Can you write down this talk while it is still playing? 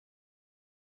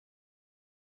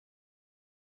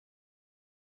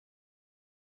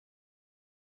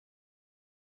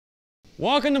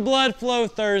Welcome to Blood Flow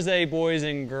Thursday, boys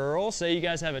and girls. Say you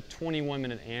guys have a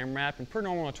 21-minute AMRAP, and per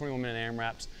normal on 21-minute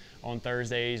AMRAPs on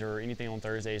Thursdays or anything on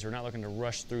Thursdays, we're not looking to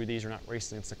rush through these, we're not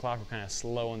racing against the clock, we're kind of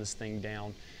slowing this thing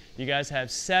down. You guys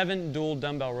have 7 dual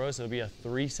dumbbell rows, so it'll be a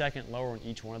 3-second lower on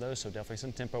each one of those, so definitely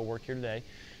some tempo work here today.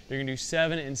 You're gonna do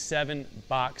 7 and 7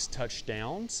 box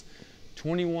touchdowns,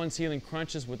 21 ceiling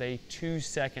crunches with a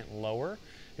 2-second lower.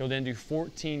 You'll then do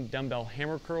 14 dumbbell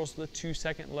hammer curls with a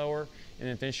 2-second lower, and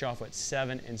then finish off with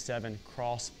 7 and 7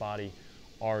 cross body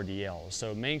RDLs.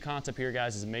 So main concept here,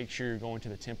 guys, is make sure you're going to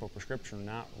the tempo prescription.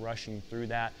 We're not rushing through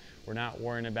that. We're not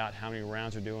worrying about how many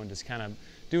rounds we're doing, just kind of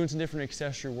doing some different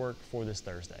accessory work for this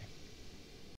Thursday.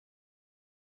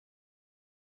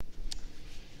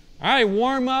 All right,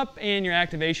 warm up and your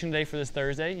activation day for this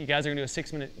Thursday. You guys are gonna do a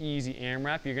 6-minute easy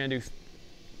AMRAP. You're gonna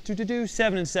do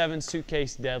 7 and 7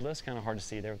 suitcase deadlifts. Kind of hard to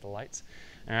see there with the lights.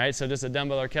 All right, so just a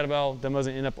dumbbell or kettlebell. Dumbbells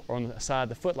end up on the side of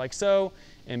the foot like so,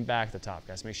 and back to the top,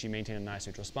 guys. Make sure you maintain a nice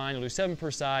neutral spine. You'll do 7 per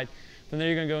side. From there,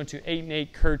 you're gonna go into 8 and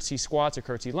 8 curtsy squats or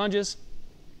curtsy lunges.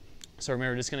 So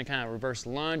remember, just gonna kind of reverse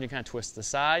lunge and kind of twist to the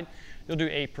side. You'll do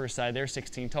 8 per side there,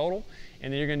 16 total.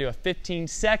 And then you're gonna do a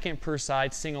 15-second per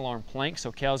side single arm plank.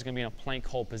 So Cal's gonna be in a plank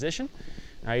hold position.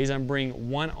 All right, he's gonna bring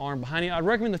one arm behind him. I'd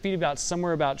recommend the feet about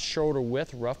somewhere about shoulder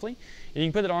width, roughly. And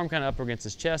you can put that arm kind of up against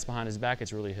his chest, behind his back.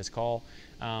 It's really his call.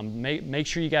 Make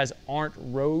sure you guys aren't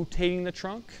rotating the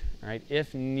trunk. All right,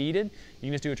 if needed, you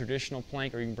can just do a traditional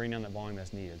plank, or you can bring down that volume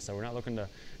as needed. So we're not looking to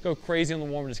go crazy on the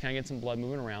warm, just kind of get some blood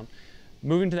moving around.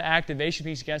 Moving to the activation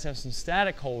piece, you guys have some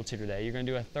static holds here today. You're gonna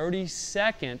do a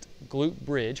 30-second glute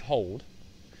bridge hold.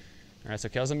 All right, so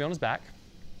Kel's gonna be on his back,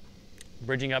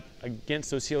 bridging up against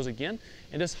those heels again,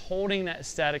 and just holding that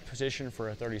static position for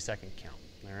a 30-second count.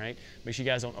 All right, make sure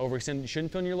you guys don't overextend. You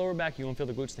shouldn't feel in your lower back. You won't feel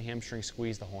the glutes and the hamstring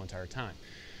squeeze the whole entire time.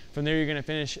 From there, you're gonna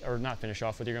finish, or not finish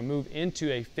off with, you're gonna move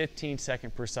into a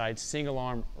 15-second per side single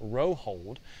arm row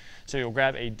hold. So you'll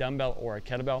grab a dumbbell or a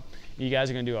kettlebell. You guys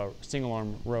are gonna do a single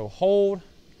arm row hold,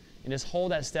 and just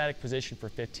hold that static position for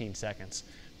 15 seconds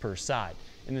per side.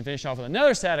 And then finish off with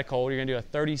another static hold. You're gonna do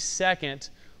a 30-second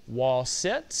wall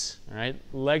sit, all right?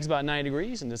 Legs about 90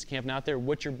 degrees, and just camping out there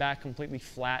with your back completely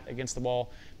flat against the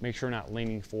wall. Make sure you're not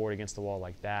leaning forward against the wall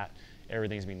like that.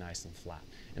 Everything's gonna be nice and flat.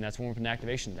 And that's warm up and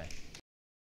activation day.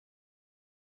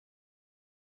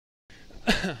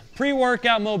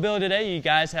 Pre-workout mobility today, you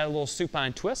guys had a little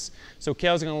supine twist. So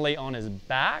Kel's gonna lay on his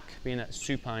back, be in that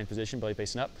supine position, belly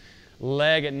facing up.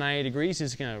 Leg at 90 degrees,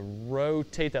 he's gonna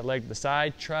rotate that leg to the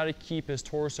side. Try to keep his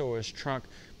torso or his trunk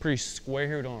pretty square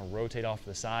here. We don't wanna rotate off to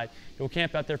the side. He'll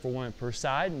camp out there for 1 minute per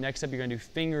side. Next up, you're gonna do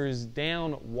fingers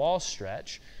down wall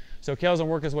stretch. So Kel's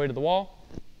gonna work his way to the wall.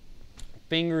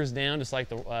 Fingers down, just like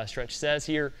the stretch says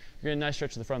here. You're getting a nice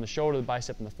stretch to the front of the shoulder, the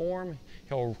bicep, and the forearm.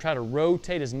 He'll try to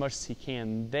rotate as much as he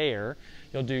can there.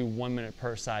 He'll do 1 minute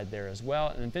per side there as well.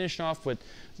 And then finishing off with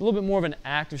a little bit more of an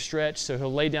active stretch. So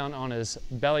he'll lay down on his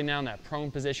belly now in that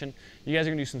prone position. You guys are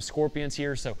gonna do some scorpions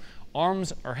here. So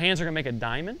arms or hands are gonna make a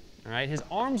diamond. All right, his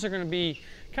arms are gonna be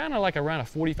kind of like around a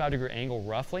 45-degree angle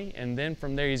roughly. And then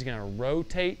from there, he's gonna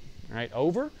rotate, all right,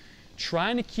 over.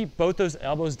 Trying to keep both those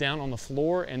elbows down on the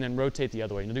floor and then rotate the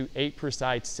other way. You'll do 8 per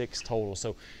side, 6 total.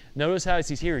 So notice how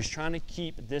he's here. He's trying to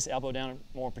keep this elbow down,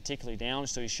 more particularly down,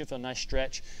 so he should feel a nice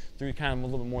stretch through kind of a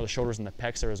little bit more of the shoulders and the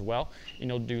pecs there as well. And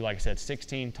you'll do, like I said,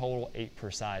 16 total, 8 per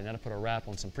side. And that'll put a wrap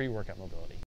on some pre-workout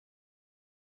mobility.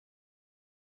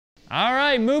 All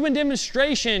right, movement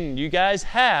demonstration. You guys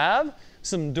have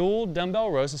some dual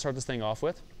dumbbell rows to start this thing off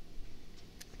with.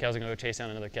 Cal's gonna go chase down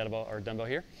another kettlebell or dumbbell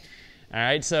here. All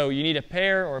right, so you need a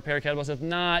pair or a pair of kettlebells. If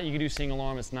not, you can do single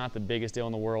arm. It's not the biggest deal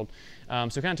in the world.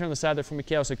 So kind of turn the side there for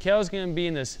Kel. So Kel's gonna be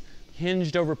in this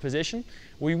hinged over position.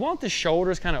 We want the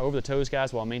shoulders kind of over the toes,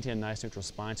 guys, while maintaining a nice neutral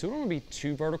spine. So we don't wanna be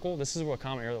too vertical. This is what a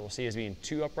common error that we'll see is being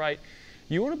too upright.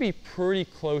 You wanna be pretty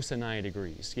close to 90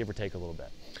 degrees, give or take a little bit.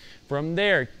 From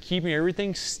there, keeping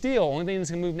everything still, only thing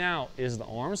that's gonna move now is the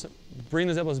arms. Bring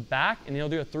those elbows back, and he'll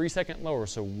do a 3-second lower.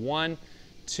 So 1,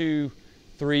 2,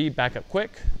 3, back up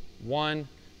quick. 1,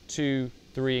 2,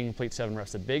 3, and complete 7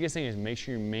 reps. The biggest thing is make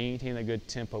sure you maintain a good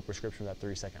tempo prescription with that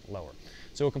 3-second lower.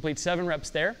 So we'll complete 7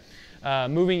 reps there.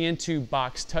 Moving into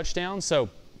box touchdown. So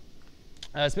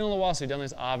it's been a little while since we've done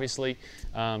this, obviously,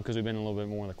 because we've been a little bit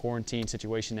more in the quarantine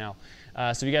situation now. So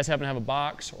if you guys happen to have a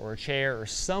box or a chair or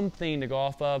something to go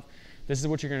off of, this is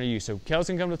what you're going to use. So Kel's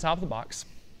going to come to the top of the box.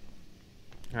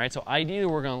 All right, so ideally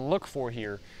what we're going to look for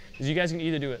here is you guys can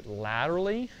either do it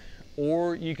laterally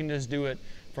or you can just do it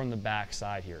from the back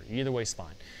side here. Either way is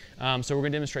fine. So we're gonna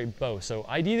demonstrate both. So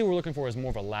ideally what we're looking for is more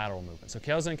of a lateral movement. So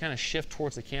Kel's gonna kind of shift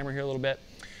towards the camera here a little bit.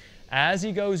 As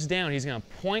he goes down, he's gonna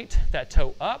point that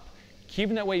toe up,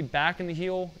 keeping that weight back in the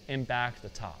heel and back to the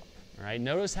top. All right,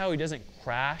 notice how he doesn't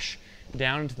crash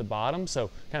down into the bottom, so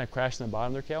kind of crash in the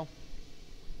bottom there, Kel.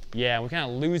 Yeah, we kind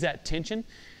of lose that tension.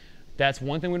 That's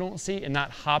one thing we don't see, and not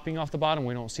hopping off the bottom,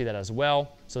 we don't see that as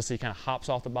well. So let's see, he kind of hops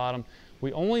off the bottom.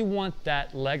 We only want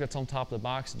that leg that's on top of the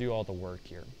box to do all the work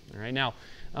here. All right, now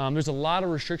there's a lot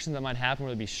of restrictions that might happen,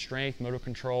 whether it be strength, motor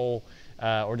control,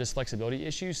 or just flexibility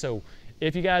issues. So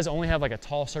if you guys only have like a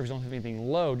tall surface, don't have anything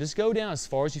low, just go down as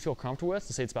far as you feel comfortable with.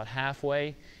 Let's say it's about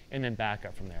halfway, and then back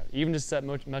up from there. Even just that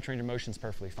much range of motion is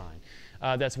perfectly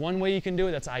fine. That's one way you can do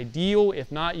it. That's ideal.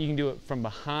 If not, you can do it from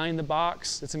behind the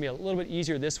box. It's gonna be a little bit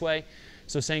easier this way.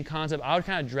 So same concept. I would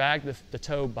kind of drag the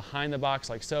toe behind the box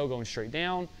like so, going straight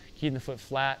down, keeping the foot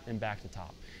flat and back to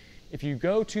top. If you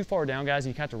go too far down, guys,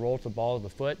 and you have to roll to the ball of the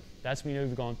foot, that's when you know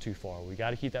you've gone too far. We got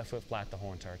to keep that foot flat the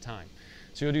whole entire time.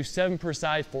 So you'll do 7 per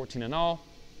side, 14 in all.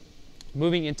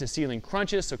 Moving into ceiling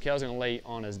crunches. So Kel's going to lay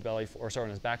on his belly, on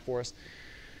his back for us.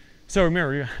 So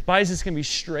remember, your biceps can be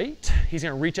straight. He's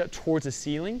going to reach up towards the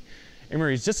ceiling. And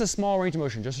remember, he's just a small range of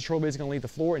motion. Just a shoulder blade is going to leave the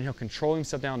floor, and he'll control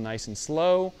himself down nice and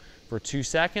slow for 2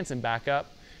 seconds and back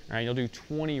up. All right, you'll do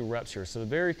 20 reps here. So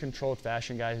very controlled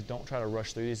fashion, guys. Don't try to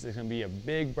rush through these. There's going to be a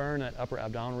big burn in that upper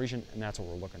abdominal region, and that's what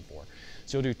we're looking for.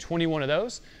 So you'll do 21 of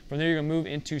those. From there, you're going to move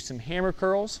into some hammer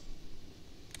curls.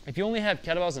 If you only have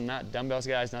kettlebells and not dumbbells,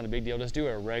 guys, not a big deal. Just do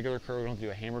a regular curl. You don't have to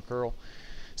do a hammer curl.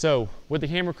 So with the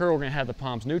hammer curl, we're going to have the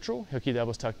palms neutral. He'll keep the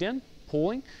elbows tucked in,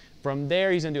 pulling. From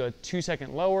there, he's going to do a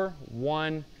 2-second lower,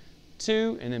 1,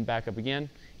 2, and then back up again.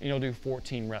 And you'll do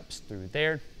 14 reps through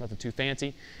there, nothing too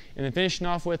fancy. And then finishing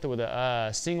off with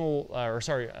a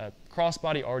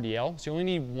crossbody RDL. So you only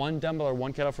need 1 dumbbell or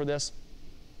 1 kettle for this.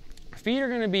 Feet are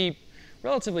going to be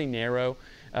relatively narrow,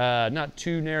 not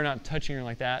too narrow, not touching or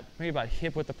like that, maybe about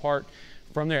hip width apart.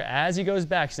 From there, as he goes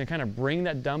back, he's going to kind of bring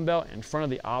that dumbbell in front of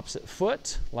the opposite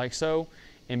foot, like so,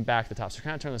 and back to the top. So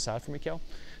kind of turn the side for me, Kel.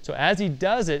 So as he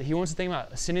does it, he wants to think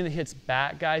about sending the hips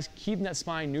back, guys, keeping that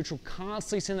spine neutral,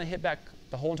 constantly sending the hip back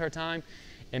the whole entire time,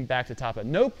 and back to the top. At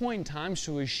no point in time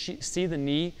should we see the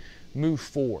knee move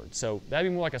forward. So that'd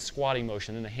be more like a squatting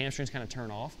motion. Then the hamstrings kind of turn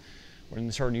off. We're going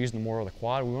to start using more of the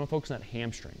quad. We want to focus on that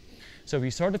hamstring. So if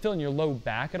you start to feel in your low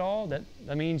back at all,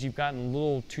 that means you've gotten a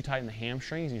little too tight in the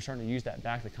hamstrings and you're starting to use that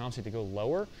back to compensate to go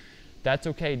lower. That's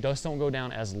okay. Just don't go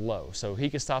down as low. So he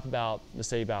can stop about, let's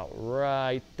say about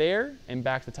right there and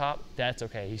back to the top. That's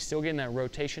okay. He's still getting that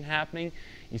rotation happening.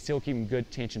 He's still keeping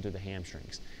good tension to the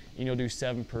hamstrings. And you'll do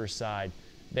 7 per side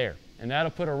there. And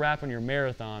that'll put a wrap on your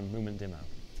marathon movement demo.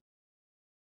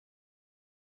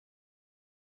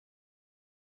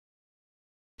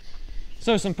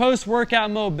 So some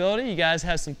post-workout mobility. You guys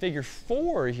have some figure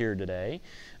 4 here today.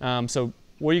 So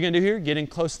what are you going to do here? Get in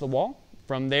close to the wall.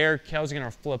 From there, Kel's going to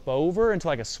flip over into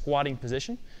like a squatting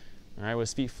position. All right, with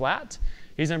his feet flat.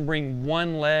 He's going to bring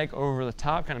one leg over the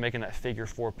top, kind of making that figure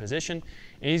 4 position.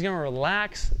 And he's going to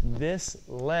relax this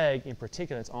leg in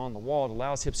particular that's on the wall to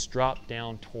allow his hips drop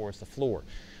down towards the floor.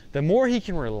 The more he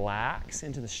can relax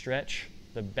into the stretch,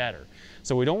 the better.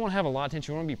 So we don't want to have a lot of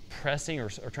tension. We want to be pressing or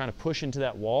trying to push into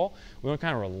that wall. We want to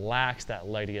kind of relax that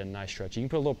leg to get a nice stretch. You can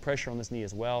put a little pressure on this knee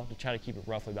as well to try to keep it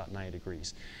roughly about 90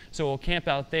 degrees. So we'll camp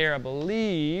out there, I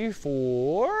believe,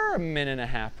 for 1.5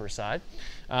 minutes per side.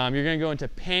 You're going to go into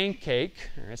pancake.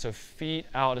 All right, so feet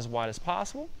out as wide as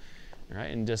possible. All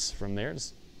right, and just from there,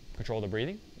 just control the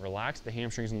breathing. Relax the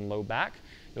hamstrings and the low back.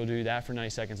 You'll do that for 90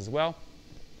 seconds as well.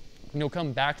 And you'll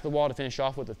come back to the wall to finish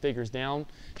off with the fingers down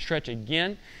stretch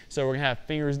again. So we're going to have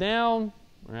fingers down.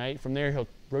 All right, from there, he'll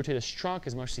rotate his trunk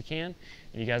as much as he can.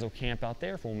 And you guys will camp out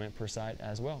there for 1 minute per side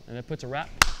as well. And that puts a wrap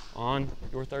on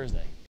your Thursday.